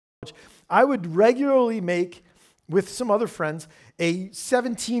I would regularly make, with some other friends, a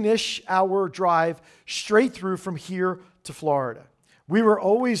 17-ish hour drive straight through from here to Florida. We were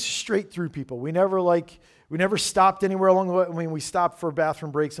always straight through people. We never stopped anywhere along the way. I mean, we stopped for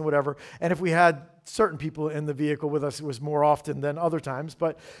bathroom breaks and whatever. And if we had certain people in the vehicle with us, it was more often than other times.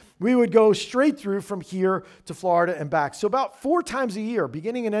 But we would go straight through from here to Florida and back. So about 4 times a year,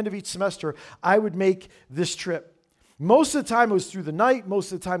 beginning and end of each semester, I would make this trip. Most of the time it was through the night.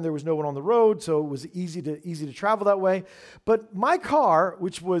 Most of the time there was no one on the road, so it was easy to travel that way. But my car,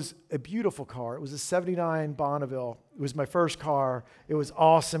 which was a beautiful car, it was a 79 Bonneville. It was my first car. It was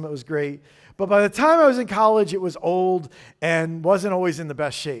awesome. It was great. But by the time I was in college, it was old and wasn't always in the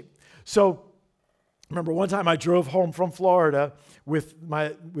best shape. So I remember one time I drove home from Florida with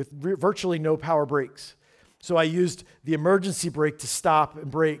virtually no power brakes. So I used the emergency brake to stop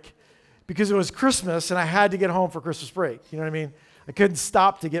and brake, because it was Christmas and I had to get home for Christmas break. You know what I mean? I couldn't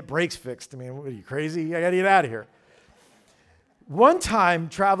stop to get brakes fixed. I mean, what are you, crazy? I got to get out of here. One time,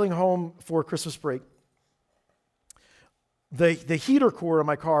 traveling home for Christmas break, the heater core in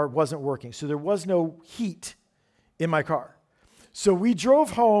my car wasn't working, so there was no heat in my car. So we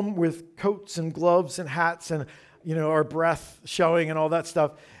drove home with coats and gloves and hats and, our breath showing and all that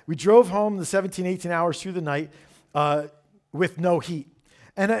stuff. We drove home the 17, 18 hours through the night with no heat.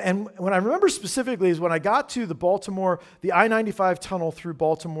 And what I remember specifically is when I got to the I-95 tunnel through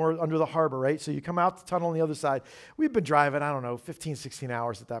Baltimore under the harbor, right? So you come out the tunnel on the other side. We've been driving, 15, 16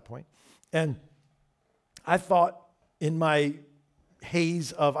 hours at that point. And I thought in my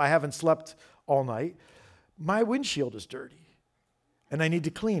haze of I haven't slept all night, my windshield is dirty and I need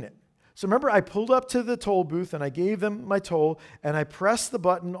to clean it. So remember, I pulled up to the toll booth and I gave them my toll and I pressed the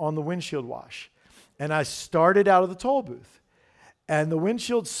button on the windshield wash. And I started out of the toll booth. And the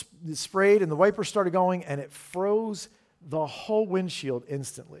windshield sprayed and the wiper started going and it froze the whole windshield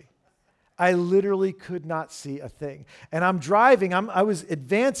instantly. I literally could not see a thing. And I'm driving, I was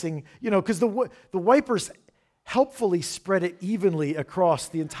advancing, because the wipers helpfully spread it evenly across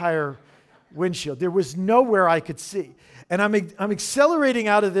the entire windshield. There was nowhere I could see. And I'm accelerating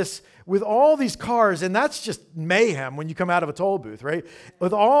out of this with all these cars, and that's just mayhem when you come out of a toll booth, right?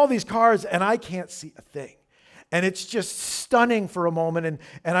 With all these cars, and I can't see a thing. And it's just stunning for a moment.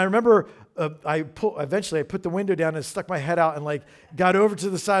 And I remember eventually I put the window down and stuck my head out and got over to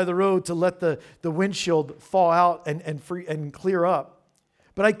the side of the road to let the windshield fall out and clear up.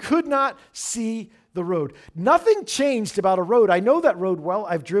 But I could not see the road. Nothing changed about a road. I know that road well.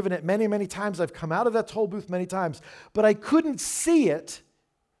 I've driven it many, many times. I've come out of that toll booth many times. But I couldn't see it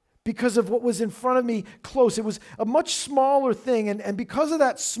because of what was in front of me close. It was a much smaller thing, and because of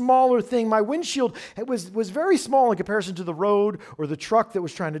that smaller thing, my windshield was very small in comparison to the road or the truck that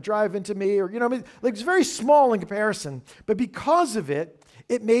was trying to drive into me, or it was very small in comparison. But because of it,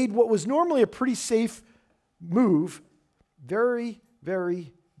 it made what was normally a pretty safe move very,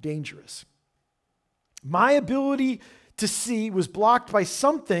 very dangerous. My ability to see was blocked by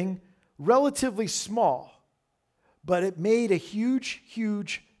something relatively small, but it made a huge,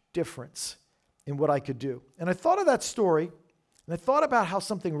 huge difference in what I could do. And I thought of that story, and I thought about how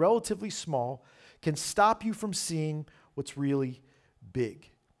something relatively small can stop you from seeing what's really big.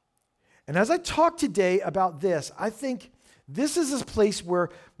 And as I talk today about this, I think this is a place where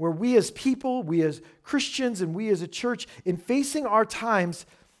we as people, we as Christians, and we as a church, in facing our times,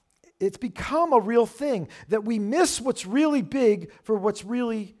 it's become a real thing that we miss what's really big for what's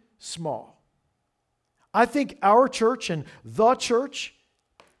really small. I think our church and the church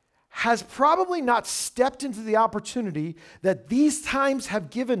has probably not stepped into the opportunity that these times have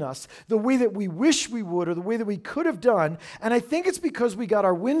given us the way that we wish we would or the way that we could have done. And I think it's because we got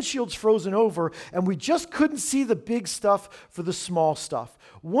our windshields frozen over and we just couldn't see the big stuff for the small stuff.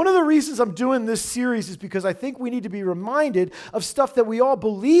 One of the reasons I'm doing this series is because I think we need to be reminded of stuff that we all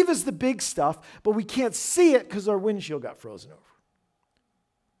believe is the big stuff, but we can't see it because our windshield got frozen over.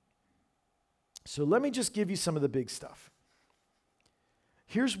 So let me just give you some of the big stuff.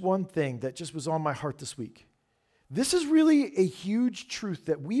 Here's one thing that just was on my heart this week. This is really a huge truth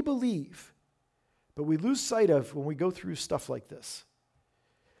that we believe, but we lose sight of when we go through stuff like this.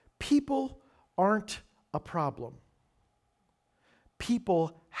 People aren't a problem.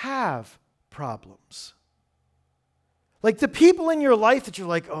 People have problems. Like the people in your life that you're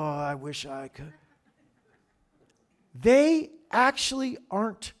like, oh, I wish I could. They actually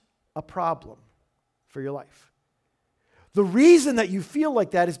aren't a problem for your life. The reason that you feel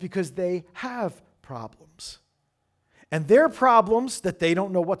like that is because they have problems. And their problems that they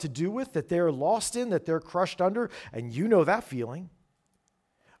don't know what to do with, that they're lost in, that they're crushed under, and you know that feeling,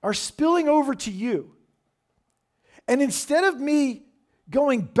 are spilling over to you. And instead of me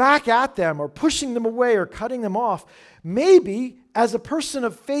going back at them or pushing them away or cutting them off. Maybe as a person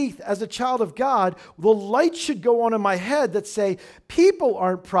of faith, as a child of God, the light should go on in my head that say, people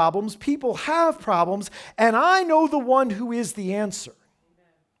aren't problems, people have problems, and I know the one who is the answer.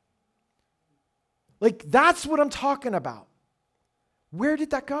 Like, that's what I'm talking about. Where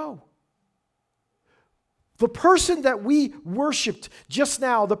did that go? The person that we worshiped just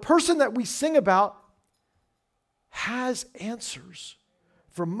now, the person that we sing about, has answers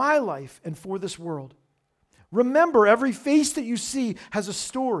for my life and for this world. Remember, every face that you see has a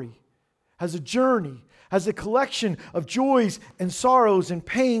story, has a journey, has a collection of joys and sorrows and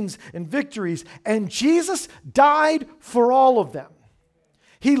pains and victories. And Jesus died for all of them.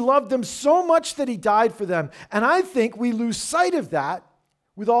 He loved them so much that he died for them. And I think we lose sight of that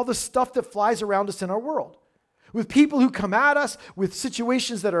with all the stuff that flies around us in our world. With people who come at us, with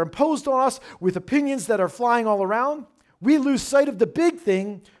situations that are imposed on us, with opinions that are flying all around. We lose sight of the big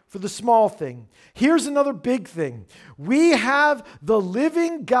thing for the small thing. Here's another big thing. We have the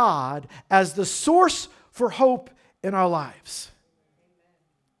living God as the source for hope in our lives.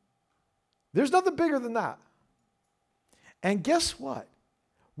 There's nothing bigger than that. And guess what?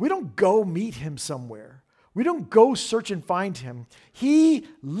 We don't go meet him somewhere. We don't go search and find him. He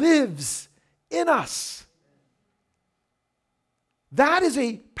lives in us. That is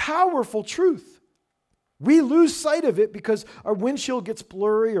a powerful truth. We lose sight of it because our windshield gets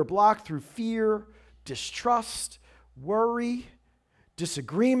blurry or blocked through fear, distrust, worry,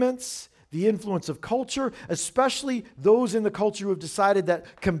 disagreements, the influence of culture, especially those in the culture who have decided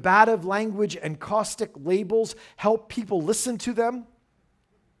that combative language and caustic labels help people listen to them.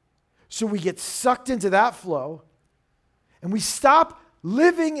 So we get sucked into that flow, and we stop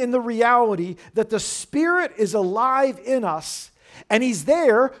living in the reality that the Spirit is alive in us, and he's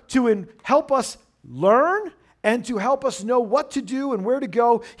there to help us learn and to help us know what to do and where to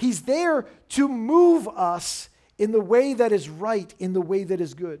go. He's there to move us in the way that is right, in the way that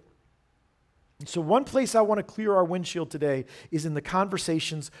is good. And so one place I want to clear our windshield today is in the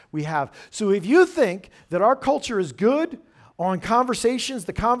conversations we have. So if you think that our culture is good on conversations,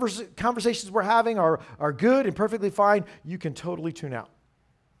 the conversations we're having are good and perfectly fine, you can totally tune out.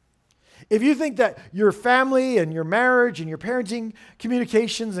 If you think that your family and your marriage and your parenting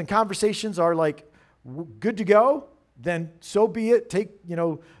communications and conversations are like good to go, then so be it.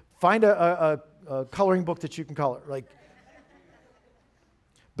 Find a coloring book that you can color.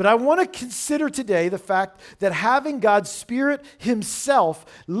 But I want to consider today the fact that having God's Spirit himself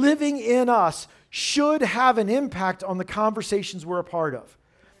living in us should have an impact on the conversations we're a part of.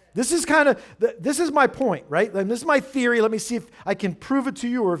 This is my point, right? And this is my theory. Let me see if I can prove it to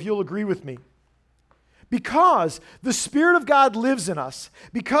you or if you'll agree with me. Because the Spirit of God lives in us,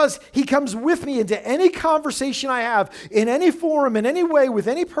 because he comes with me into any conversation I have, in any forum, in any way, with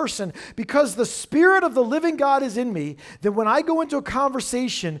any person, because the Spirit of the living God is in me, then when I go into a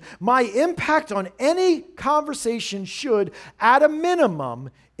conversation, my impact on any conversation should, at a minimum,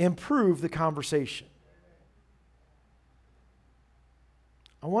 improve the conversation.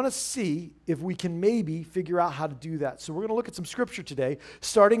 I want to see if we can maybe figure out how to do that. So we're going to look at some scripture today,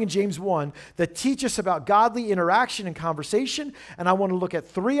 starting in James 1, that teach us about godly interaction and conversation. And I want to look at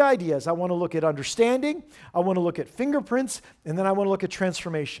three ideas. I want to look at understanding, I want to look at fingerprints, and then I want to look at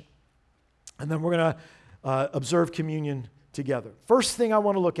transformation. And then we're going to observe communion together. First thing I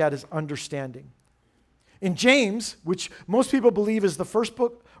want to look at is understanding. In James, which most people believe is the first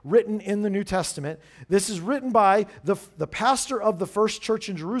book written in the New Testament, this is written by the pastor of the first church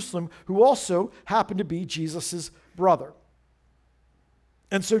in Jerusalem, who also happened to be Jesus' brother.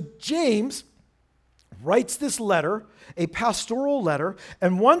 And so James writes this letter, a pastoral letter,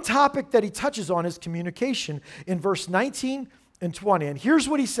 and one topic that he touches on is communication in verse 19 and 20. And here's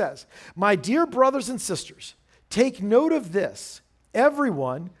what he says: "My dear brothers and sisters, take note of this.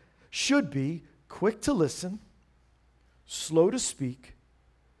 Everyone should be quick to listen, slow to speak,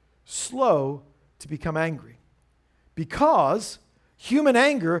 slow to become angry, because human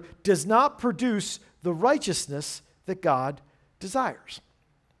anger does not produce the righteousness that God desires."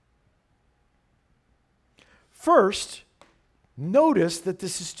 First, notice that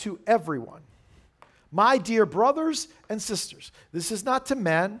this is to everyone. My dear brothers and sisters. This is not to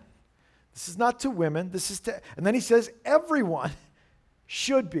men. This is not to women. This is to, and then he says everyone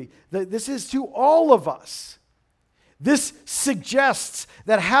should be. This is to all of us. This suggests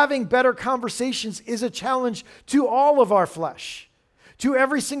that having better conversations is a challenge to all of our flesh, to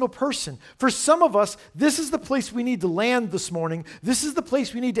every single person. For some of us, this is the place we need to land this morning. This is the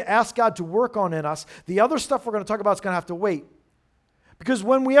place we need to ask God to work on in us. The other stuff we're going to talk about is going to have to wait. Because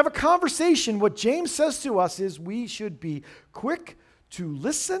when we have a conversation, what James says to us is we should be quick to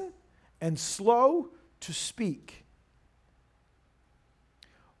listen and slow to speak.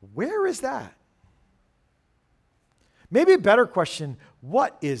 Where is that? Maybe a better question,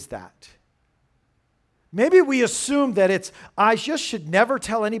 what is that? Maybe we assume that it's, I just should never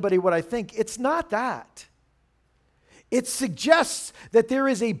tell anybody what I think. It's not that. It suggests that there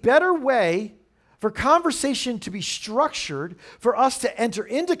is a better way for conversation to be structured, for us to enter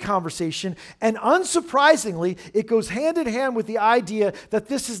into conversation, and unsurprisingly, it goes hand in hand with the idea that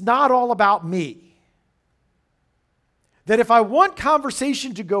this is not all about me. That if I want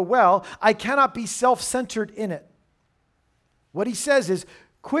conversation to go well, I cannot be self-centered in it. What he says is,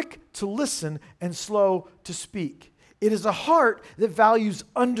 quick to listen and slow to speak. It is a heart that values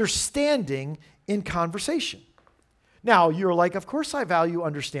understanding in conversation. Now, you're like, of course I value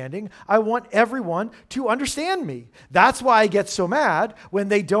understanding. I want everyone to understand me. That's why I get so mad when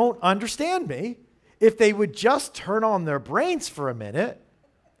they don't understand me. If they would just turn on their brains for a minute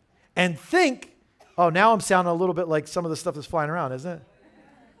and think, oh, now I'm sounding a little bit like some of the stuff that's flying around, isn't it?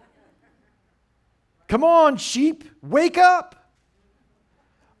 Come on, sheep, wake up.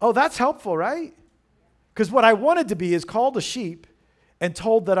 Oh, that's helpful, right? Because what I wanted to be is called a sheep and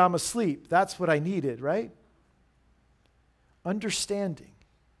told that I'm asleep. That's what I needed, right? Understanding.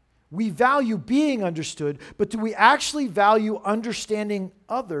 We value being understood, but do we actually value understanding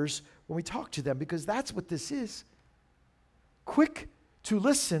others when we talk to them? Because that's what this is. Quick to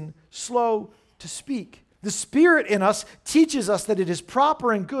listen, slow to speak. The Spirit in us teaches us that it is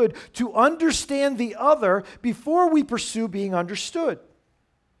proper and good to understand the other before we pursue being understood.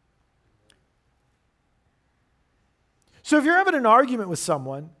 So if you're having an argument with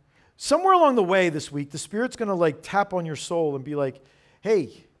someone, somewhere along the way this week, the Spirit's going to tap on your soul and be like, hey,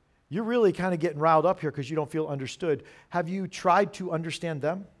 you're really kind of getting riled up here because you don't feel understood. Have you tried to understand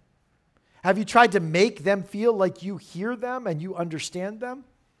them? Have you tried to make them feel like you hear them and you understand them?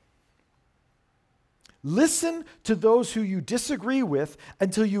 Listen to those who you disagree with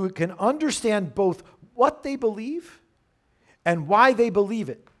until you can understand both what they believe and why they believe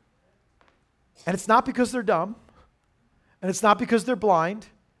it. And it's not because they're dumb, and it's not because they're blind,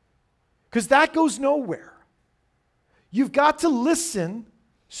 because that goes nowhere. You've got to listen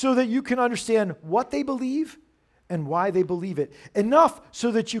so that you can understand what they believe and why they believe it. Enough so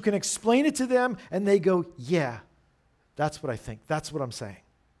that you can explain it to them and they go, yeah, that's what I think. That's what I'm saying.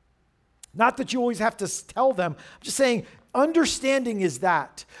 Not that you always have to tell them. I'm just saying understanding is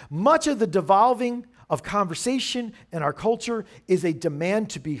that. Much of the devolving of conversation in our culture is a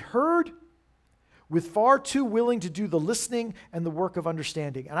demand to be heard, with far too willing to do the listening and the work of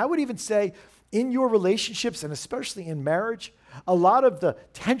understanding. And I would even say in your relationships, and especially in marriage, a lot of the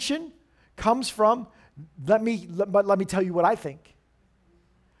tension comes from, let me tell you what I think.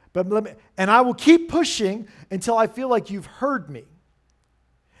 And I will keep pushing until I feel like you've heard me.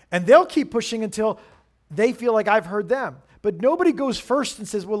 And they'll keep pushing until they feel like I've heard them. But nobody goes first and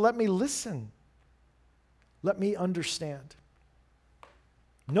says, well, let me listen. Let me understand.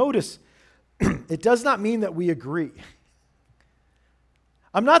 Notice, it does not mean that we agree.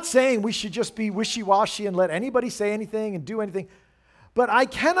 I'm not saying we should just be wishy-washy and let anybody say anything and do anything, but I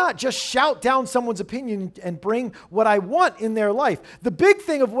cannot just shout down someone's opinion and bring what I want in their life. The big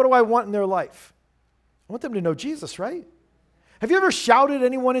thing of what do I want in their life? I want them to know Jesus, right? Have you ever shouted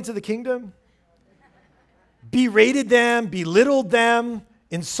anyone into the kingdom? Berated them, belittled them,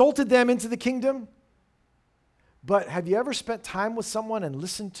 insulted them into the kingdom? But have you ever spent time with someone and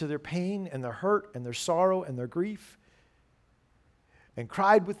listened to their pain and their hurt and their sorrow and their grief and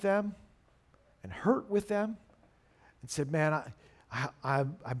cried with them and hurt with them and said, man,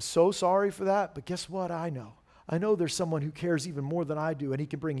 I'm so sorry for that, but guess what? I know there's someone who cares even more than I do, and he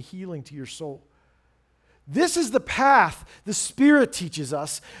can bring healing to your soul. This is the path the Spirit teaches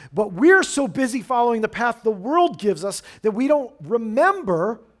us, but we're so busy following the path the world gives us that we don't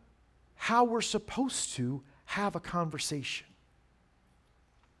remember how we're supposed to have a conversation.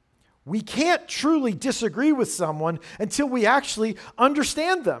 We can't truly disagree with someone until we actually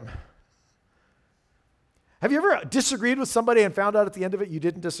understand them. Have you ever disagreed with somebody and found out at the end of it you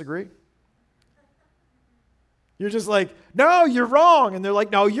didn't disagree? You're just like, no, you're wrong. And they're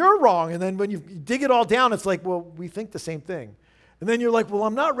like, no, you're wrong. And then when you dig it all down, it's like, well, we think the same thing. And then you're like, well,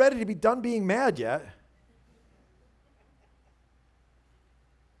 I'm not ready to be done being mad yet.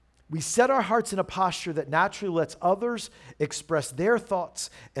 We set our hearts in a posture that naturally lets others express their thoughts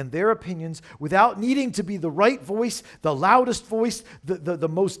and their opinions without needing to be the right voice, the loudest voice, the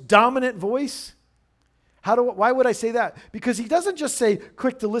most dominant voice. Why would I say that? Because he doesn't just say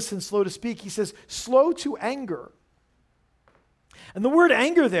quick to listen, slow to speak. He says slow to anger. And the word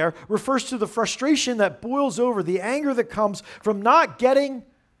anger there refers to the frustration that boils over, the anger that comes from not getting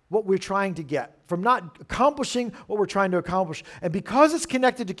what we're trying to get, from not accomplishing what we're trying to accomplish. And because it's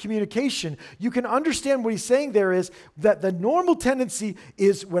connected to communication, you can understand what he's saying there is that the normal tendency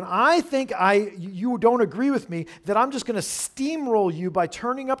is when I think you don't agree with me, that I'm just going to steamroll you by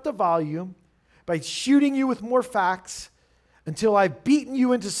turning up the volume, by shooting you with more facts until I've beaten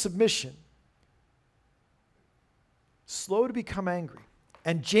you into submission. Slow to become angry.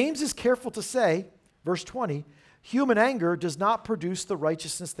 And James is careful to say, verse 20, human anger does not produce the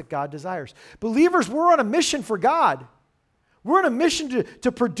righteousness that God desires. Believers, we're on a mission for God. We're on a mission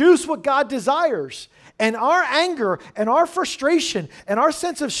to produce what God desires. And our anger and our frustration and our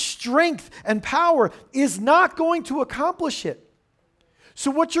sense of strength and power is not going to accomplish it.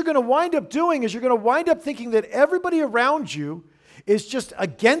 So what you're going to wind up doing is you're going to wind up thinking that everybody around you is just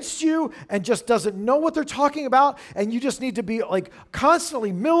against you and just doesn't know what they're talking about, and you just need to be like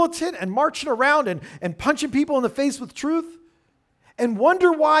constantly militant and marching around and punching people in the face with truth, and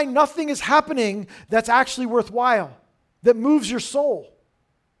wonder why nothing is happening that's actually worthwhile, that moves your soul.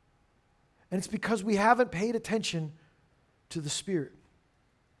 And it's because we haven't paid attention to the Spirit.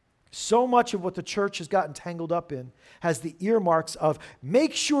 So much of what the church has gotten tangled up in has the earmarks of,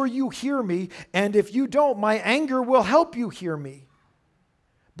 make sure you hear me, and if you don't, my anger will help you hear me.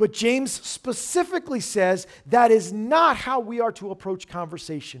 But James specifically says that is not how we are to approach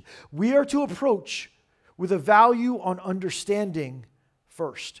conversation. We are to approach with a value on understanding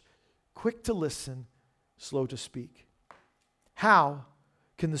first. Quick to listen, slow to speak. How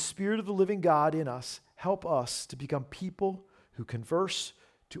can the Spirit of the living God in us help us to become people who converse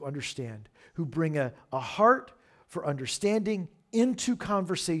to understand, who bring a heart for understanding into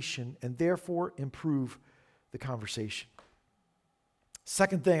conversation and therefore improve the conversation?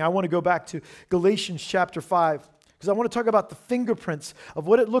 Second thing, I want to go back to Galatians chapter 5 because I want to talk about the fingerprints of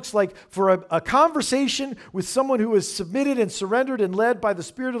what it looks like for a conversation with someone who is submitted and surrendered and led by the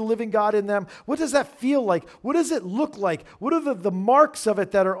Spirit of the living God in them. What does that feel like? What does it look like? What are the marks of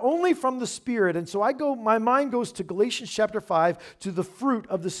it that are only from the Spirit? And so my mind goes to Galatians chapter 5 to the fruit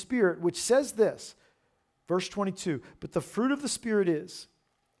of the Spirit, which says this, verse 22, but the fruit of the Spirit is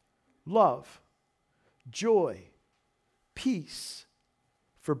love, joy, peace,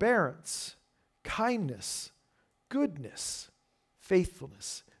 forbearance, kindness, goodness,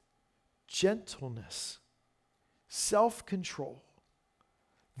 faithfulness, gentleness, self-control.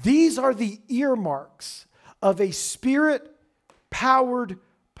 These are the earmarks of a Spirit-powered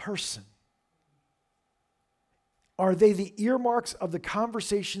person. Are they the earmarks of the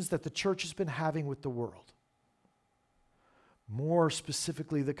conversations that the church has been having with the world? More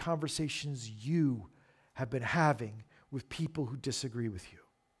specifically, the conversations you have been having with people who disagree with you.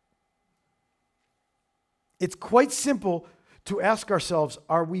 It's quite simple to ask ourselves,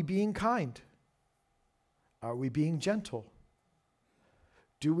 are we being kind? Are we being gentle?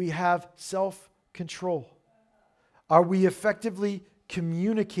 Do we have self-control? Are we effectively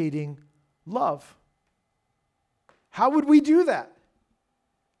communicating love? How would we do that?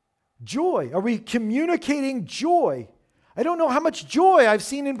 Joy. Are we communicating joy? I don't know how much joy I've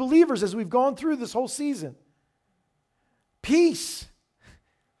seen in believers as we've gone through this whole season. Peace.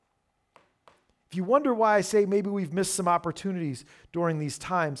 If you wonder why I say maybe we've missed some opportunities during these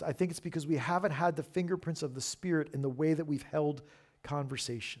times, I think it's because we haven't had the fingerprints of the Spirit in the way that we've held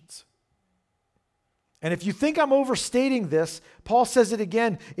conversations. And if you think I'm overstating this, Paul says it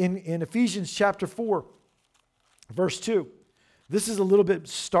again in Ephesians chapter 4, verse 2. This is a little bit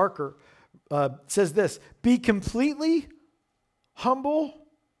starker. It says this, be completely humble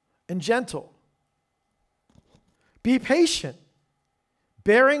and gentle. Be patient,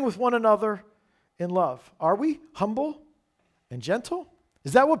 bearing with one another in love. Are we humble and gentle?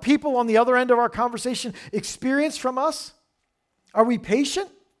 Is that what people on the other end of our conversation experience from us? Are we patient?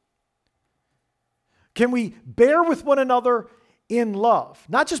 Can we bear with one another in love?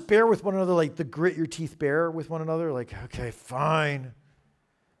 Not just bear with one another like the grit your teeth bear with one another, like, okay, fine.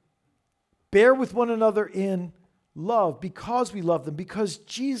 Bear with one another in love because we love them, because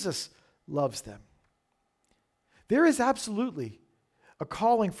Jesus loves them. There is absolutely a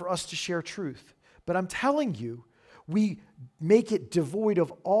calling for us to share truth. But I'm telling you, we make it devoid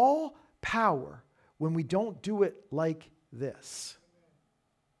of all power when we don't do it like this.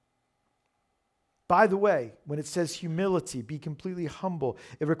 By the way, when it says humility, be completely humble,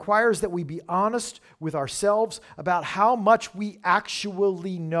 it requires that we be honest with ourselves about how much we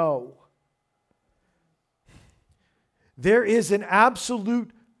actually know. There is an absolute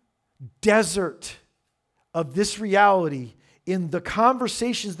desert of this reality in the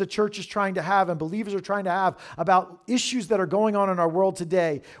conversations the church is trying to have and believers are trying to have about issues that are going on in our world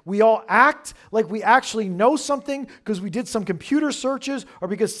today. We all act like we actually know something because we did some computer searches or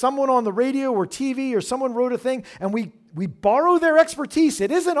because someone on the radio or TV or someone wrote a thing, and we borrow their expertise.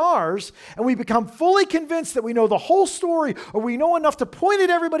 It isn't ours, and we become fully convinced that we know the whole story, or we know enough to point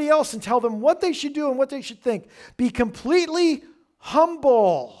at everybody else and tell them what they should do and what they should think. Be completely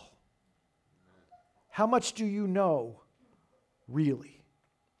humble. How much do you know? Really?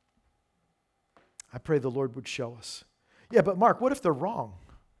 I pray the Lord would show us. Yeah, but Mark, what if they're wrong?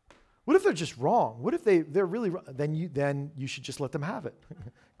 What if they're just wrong? What if they're really wrong? Then you should just let them have it,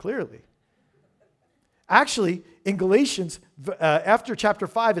 clearly. Actually, in Galatians, after chapter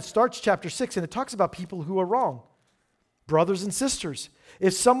 5, it starts chapter 6, and it talks about people who are wrong. Brothers and sisters,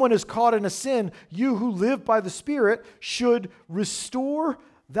 if someone is caught in a sin, you who live by the Spirit should restore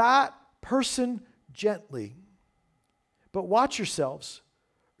that person gently. But watch yourselves,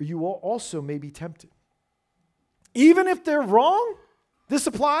 or you also may be tempted. Even if they're wrong, this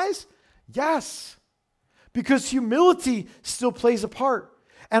applies? Yes, because humility still plays a part.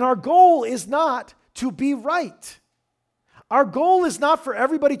 And our goal is not to be right. Our goal is not for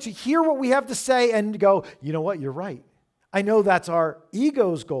everybody to hear what we have to say and go, you know what, you're right. I know that's our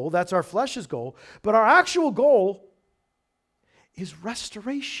ego's goal, that's our flesh's goal, but our actual goal is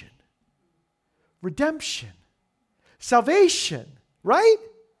restoration, redemption, salvation, right?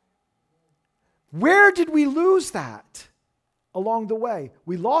 Where did we lose that along the way?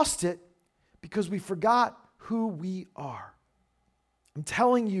 We lost it because we forgot who we are. I'm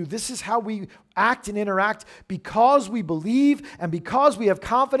telling you, this is how we act and interact because we believe and because we have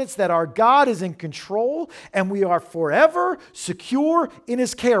confidence that our God is in control and we are forever secure in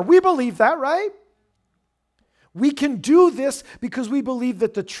His care. We believe that, right? We can do this because we believe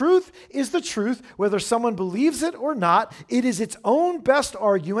that the truth is the truth, whether someone believes it or not. It is its own best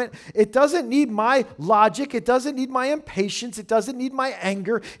argument. It doesn't need my logic. It doesn't need my impatience. It doesn't need my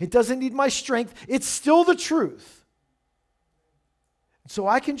anger. It doesn't need my strength. It's still the truth. So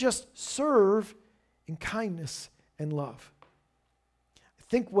I can just serve in kindness and love. I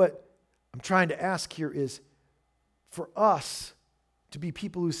think what I'm trying to ask here is for us to be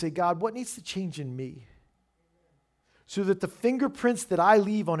people who say, God, what needs to change in me? So that the fingerprints that I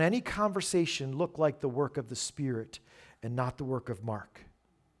leave on any conversation look like the work of the Spirit and not the work of Mark.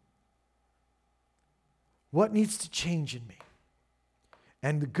 What needs to change in me?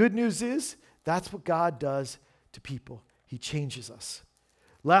 And the good news is, that's what God does to people. He changes us.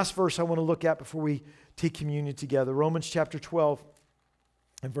 Last verse I want to look at before we take communion together. Romans chapter 12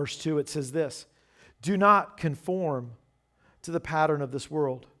 and verse 2, it says this: do not conform to the pattern of this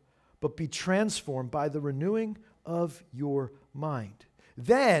world, but be transformed by the renewing of your mind.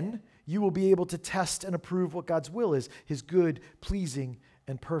 Then you will be able to test and approve what God's will is, His good, pleasing,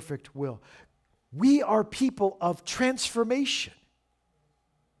 and perfect will. We are people of transformation.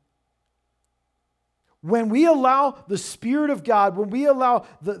 When we allow the Spirit of God, when we allow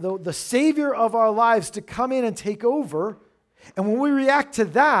the Savior of our lives to come in and take over, and when we react to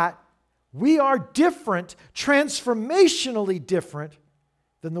that, we are different, transformationally different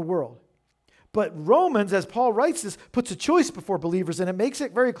than the world. But Romans, as Paul writes this, puts a choice before believers, and it makes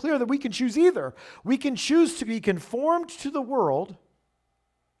it very clear that we can choose either. We can choose to be conformed to the world,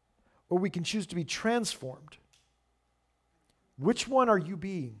 or we can choose to be transformed. Which one are you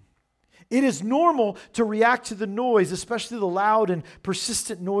being? It is normal to react to the noise, especially the loud and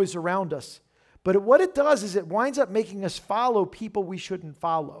persistent noise around us. But what it does is it winds up making us follow people we shouldn't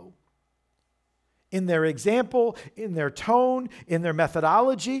follow. In their example, in their tone, in their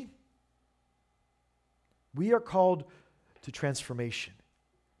methodology. We are called to transformation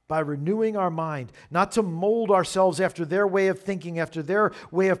by renewing our mind, not to mold ourselves after their way of thinking, after their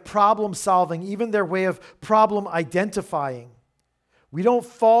way of problem solving, even their way of problem identifying. We don't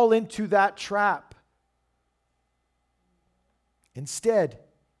fall into that trap. Instead,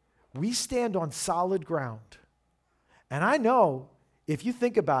 we stand on solid ground. And I know, if you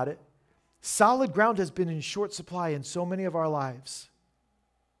think about it, solid ground has been in short supply in so many of our lives.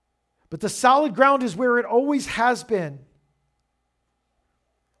 But the solid ground is where it always has been.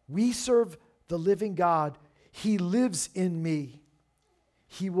 We serve the living God. He lives in me.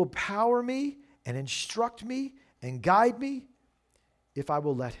 He will power me and instruct me and guide me if I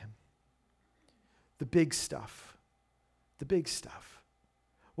will let Him. The big stuff. The big stuff.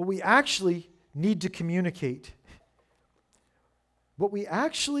 What we actually need to communicate. What we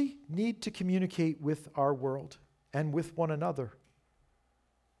actually need to communicate with our world and with one another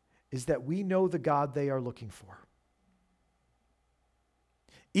is that we know the God they are looking for.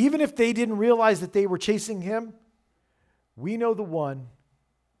 Even if they didn't realize that they were chasing Him, We know the one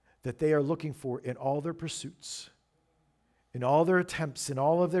that they are looking for in all their pursuits, in all their attempts, in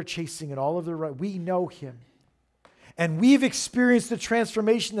all of their chasing, in all of their we know him. And we've experienced the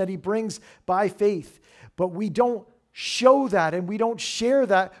transformation that he brings by faith, but we don't show that and we don't share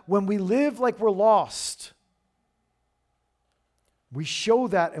that when we live like we're lost. We show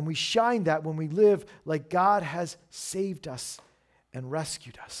that and we shine that when we live like God has saved us and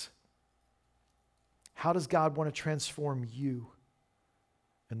rescued us. How does God want to transform you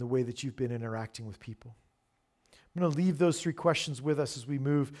and the way that you've been interacting with people? I'm going to leave those 3 questions with us as we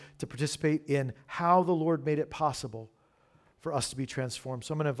move to participate in how the Lord made it possible for us to be transformed.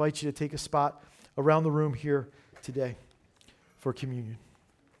 So I'm going to invite you to take a spot around the room here today for communion.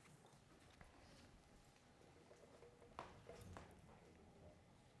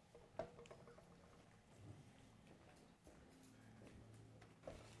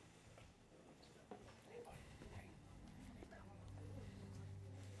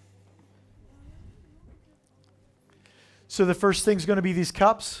 So the first thing's going to be these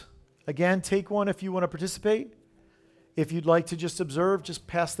cups. Again, take one if you want to participate. If you'd like to just observe, just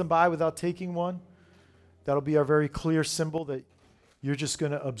pass them by without taking one. That'll be our very clear symbol that you're just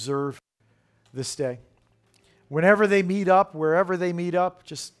going to observe this day. Whenever they meet up, wherever they meet up,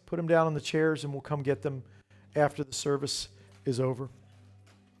 just put them down on the chairs and we'll come get them after the service is over.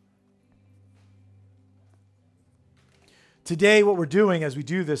 Today, what we're doing as we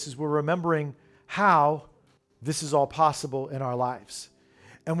do this is we're remembering how this is all possible in our lives.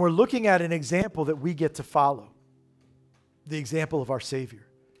 And we're looking at an example that we get to follow, the example of our Savior.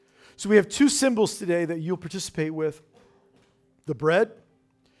 So we have 2 symbols today that you'll participate with, the bread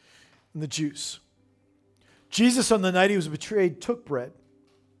and the juice. Jesus, on the night he was betrayed, took bread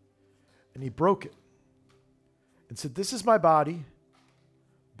and he broke it and said, "This is my body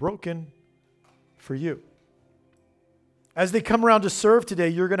broken for you." As they come around to serve today,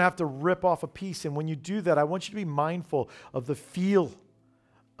 you're going to have to rip off a piece. And when you do that, I want you to be mindful of the feel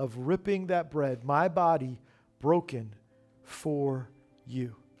of ripping that bread. My body broken for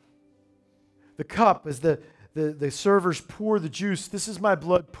you. The cup, as the servers pour the juice, "This is my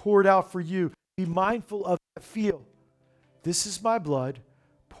blood poured out for you." Be mindful of that feel. This is my blood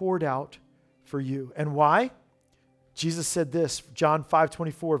poured out for you. And why? Jesus said this, John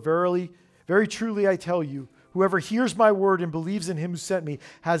 5:24, "Verily, very truly I tell you, whoever hears my word and believes in him who sent me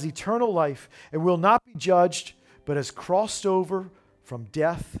has eternal life and will not be judged, but has crossed over from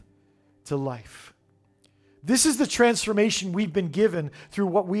death to life." This is the transformation we've been given through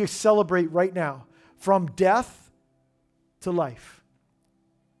what we celebrate right now, from death to life.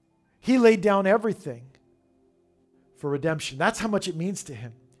 He laid down everything for redemption. That's how much it means to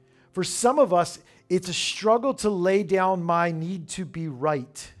him. For some of us, it's a struggle to lay down my need to be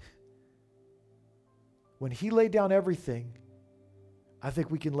right. When he laid down everything, I think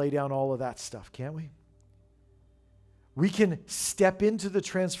we can lay down all of that stuff, can't we? We can step into the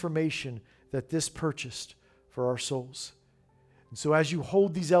transformation that this purchased for our souls. And so as you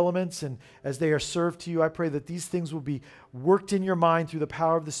hold these elements and as they are served to you, I pray that these things will be worked in your mind through the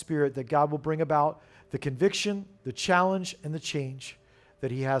power of the Spirit, that God will bring about the conviction, the challenge, and the change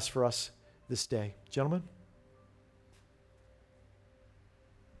that he has for us this day. Gentlemen?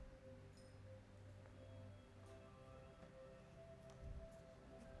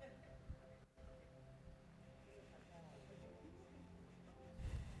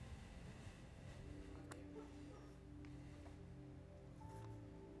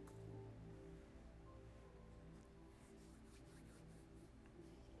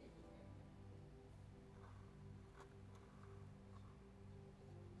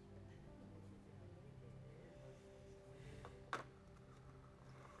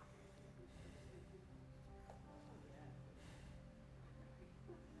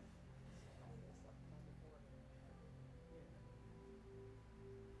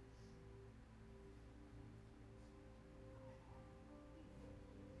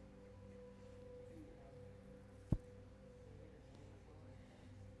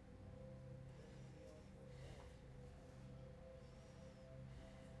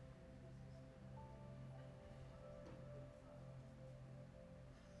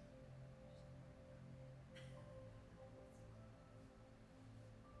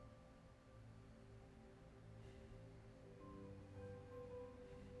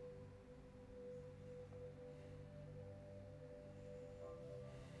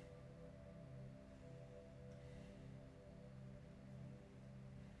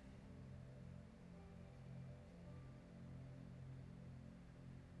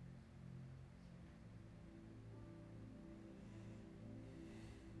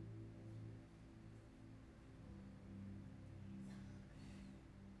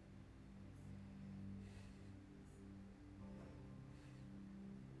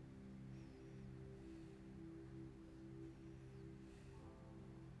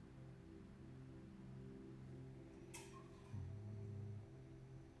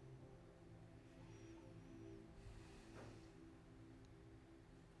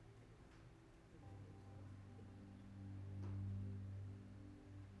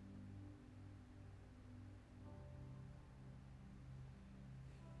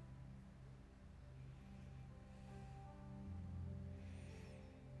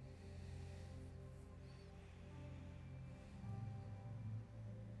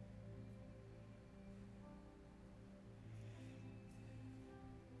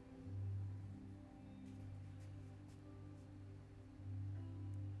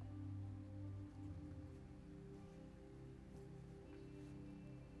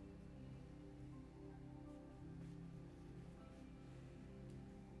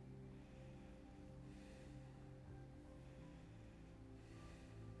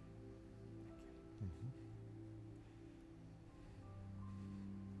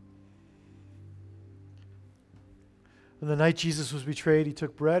 On the night Jesus was betrayed, he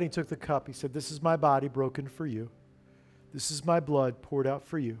took bread, he took the cup. He said, "This is my body broken for you. This is my blood poured out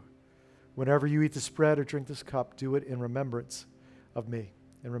for you. Whenever you eat this bread or drink this cup, do it in remembrance of me,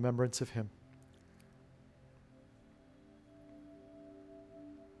 in remembrance of him."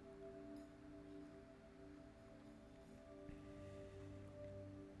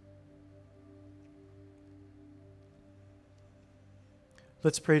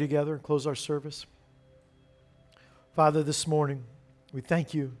 Let's pray together and close our service. Father, this morning, we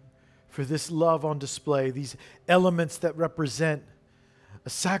thank you for this love on display, these elements that represent a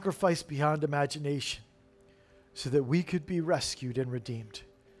sacrifice beyond imagination so that we could be rescued and redeemed.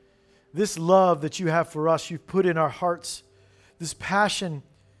 This love that you have for us, you've put in our hearts, this passion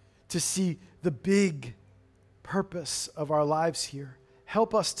to see the big purpose of our lives here.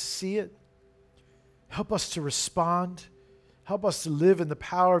 Help us to see it. Help us to respond. Help us to live in the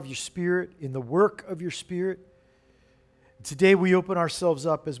power of your Spirit, in the work of your Spirit. Today we open ourselves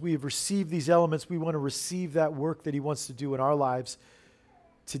up as we have received these elements. We want to receive that work that he wants to do in our lives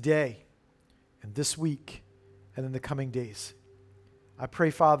today and this week and in the coming days. I pray,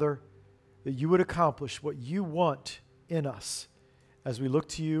 Father, that you would accomplish what you want in us as we look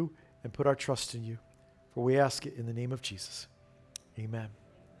to you and put our trust in you. For we ask it in the name of Jesus. Amen.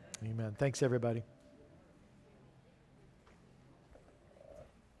 Amen. Thanks, everybody.